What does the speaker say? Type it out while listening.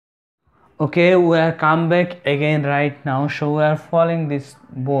Okay, we are come back again right now. So we are following this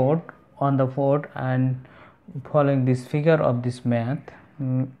board on the board and following this figure of this math.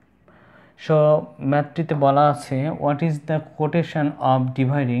 So mathটিতে বলা আছে what is the quotient of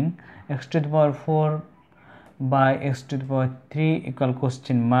dividing x to the power 4 by x to the power 3 equal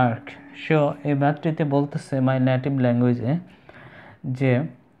question mark. So এই mathটিতে বলতেছে my native language যে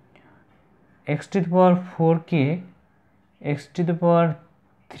x to the power 4 K x to the power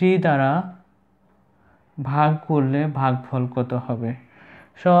 3 দ্বারা ভাগ করলে ভাগফল কত হবে।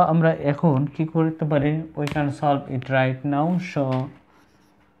 So আমরা এখন কি করতে পারি, we can solve it right now. So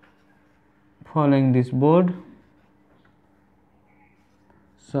following this board,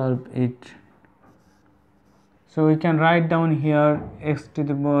 solve it. So we can write down here x to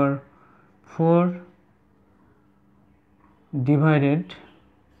the power 4 divided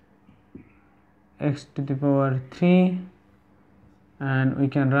x to the power 3, and we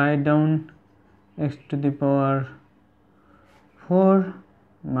can write down x to the power 4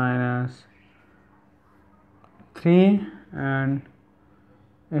 minus 3 and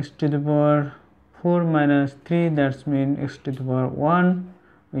x to the power 4 minus 3, that's mean x to the power 1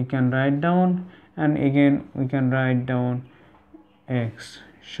 we can write down, and again we can write down x.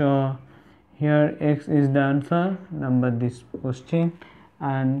 So here x is the answer number this question,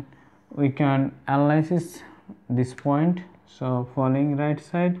 and we can analyze this point. So following right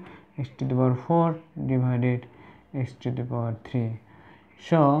side x to the power 4 divided x to the power 3.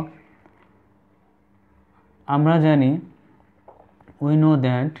 So আমরা জানি we know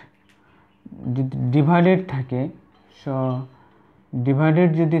that divided থাকে, so divided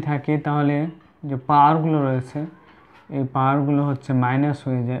যদি থাকে তাহলে যে পাওয়ারগুলো রয়েছে এই পাওয়ারগুলো হচ্ছে মাইনাস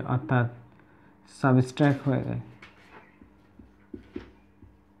হয়ে যায়, অর্থাৎ সাবট্রাক্ট হয়ে যায়।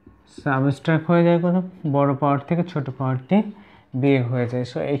 সাবট্রাক্ট হয়ে যায় কত, বড় পাওয়ার থেকে ছোট পাওয়ারটি বিয়োগ হয়ে যায়।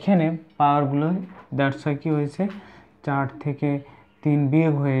 সো এখানে পাওয়ারগুলো দ্যাটস কি হয়েছে 4 থেকে 3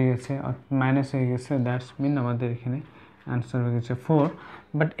 বিয়োগ হয়ে গেছে, মাইনাস হয়ে গেছে, দ্যাটস মিন আমাদের এখানে অ্যান্সার হয়ে গেছে 4।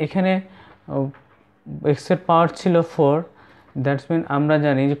 বাট এখানে এক্সের পাওয়ার ছিল 4, দ্যাটস মিন আমরা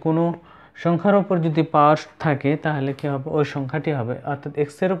জানি যে কোনো সংখ্যার উপর যদি পাওয়ার থাকে তাহলে কী হবে, ওই সংখ্যাটি হবে, অর্থাৎ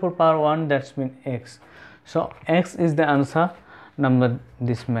এক্সের উপর পাওয়ার 1, that's mean x. So x is the answer number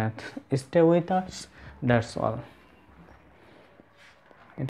this math. Stay with us, that's all.